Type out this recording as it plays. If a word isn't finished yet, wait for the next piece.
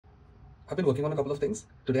I've been working on a couple of things.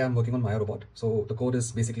 Today I'm working on Maya robot. So the code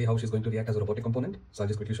is basically how she's going to react as a robotic component. So I'll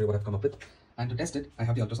just quickly show you what I've come up with. And to test it, I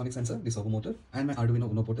have the ultrasonic sensor, the servo motor, and my Arduino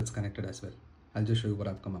Uno port that's connected as well. I'll just show you what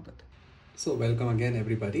I've come up with. So welcome again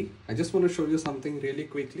everybody. I just want to show you something really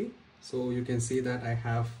quickly. So you can see that I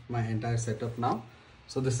have my entire setup now.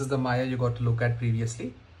 So this is the Maya you got to look at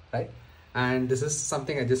previously, right? And this is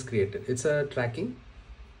something I just created. It's a tracking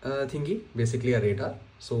thingy, basically a radar.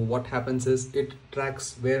 So what happens is it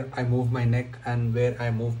tracks where I move my neck and where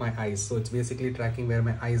I move my eyes. So it's basically tracking where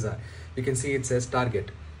my eyes are. You can see it says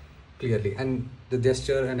target clearly, and the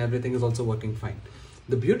gesture and everything is also working fine.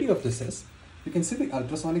 The beauty of this is you can see the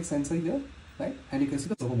ultrasonic sensor here, right? And you can see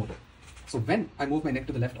the servo motor. So when I move my neck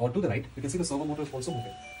to the left or to the right, you can see the servo motor is also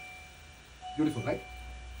moving. Beautiful, right?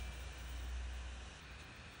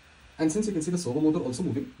 And since you can see the servo motor also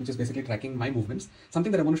moving, which is basically tracking my movements,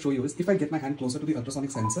 something that I want to show you is if I get my hand closer to the ultrasonic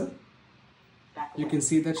sensor, you can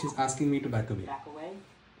see that she's asking me to back away. Back away.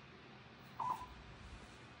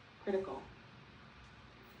 Critical.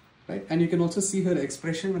 Right? And you can also see her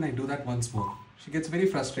expression when I do that once more. She gets very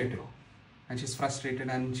frustrated. And she's frustrated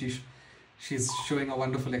and she's showing a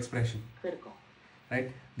wonderful expression. Critical.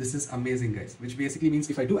 Right? This is amazing, guys. Which basically means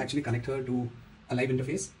if I do actually connect her to a live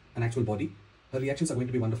interface, an actual body, her reactions are going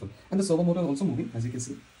to be wonderful. And the servo motor is also moving, as you can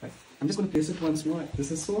see. Right? I'm just going to place it once more. This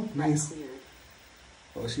is so nice.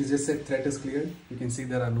 Oh, she's just said threat is cleared. You can see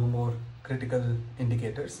there are no more critical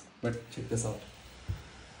indicators. But check this out.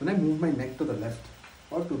 When I move my neck to the left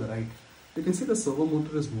or to the right, you can see the servo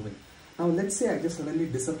motor is moving. Now let's say I just suddenly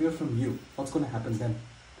disappear from view. What's going to happen then?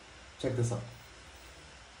 Check this out.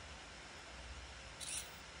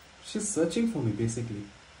 She's searching for me basically.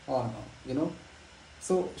 Oh no, you know.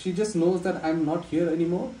 So she just knows that I'm not here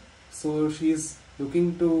anymore. So she's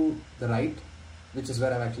looking to the right, which is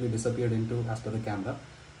where I've actually disappeared into as per the camera.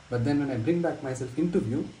 But then when I bring back myself into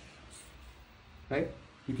view, right,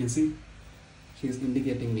 you can see she's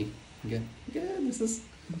indicating me again. Yeah, this is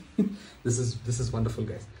this is wonderful,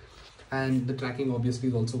 guys. And the tracking obviously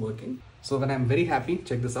is also working. So when I'm very happy,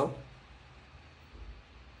 check this out.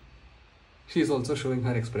 She's also showing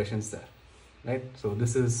her expressions there, right? So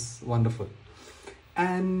this is wonderful.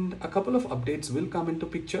 And a couple of updates will come into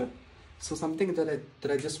picture. So something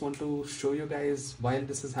that I just want to show you guys while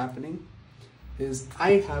this is happening is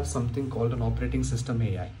I have something called an operating system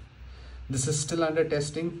AI. This is still under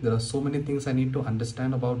testing. There are so many things I need to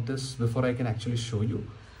understand about this before I can actually show you.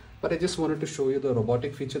 But I just wanted to show you the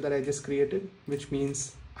robotic feature that I just created, which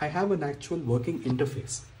means I have an actual working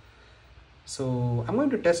interface. So I'm going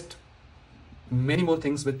to test many more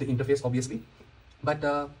things with the interface, obviously. But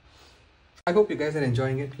I hope you guys are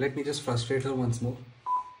enjoying it. Let me just frustrate her once more.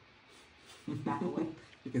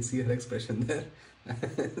 You can see her expression there.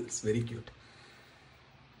 It's very cute.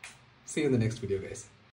 See you in the next video, guys.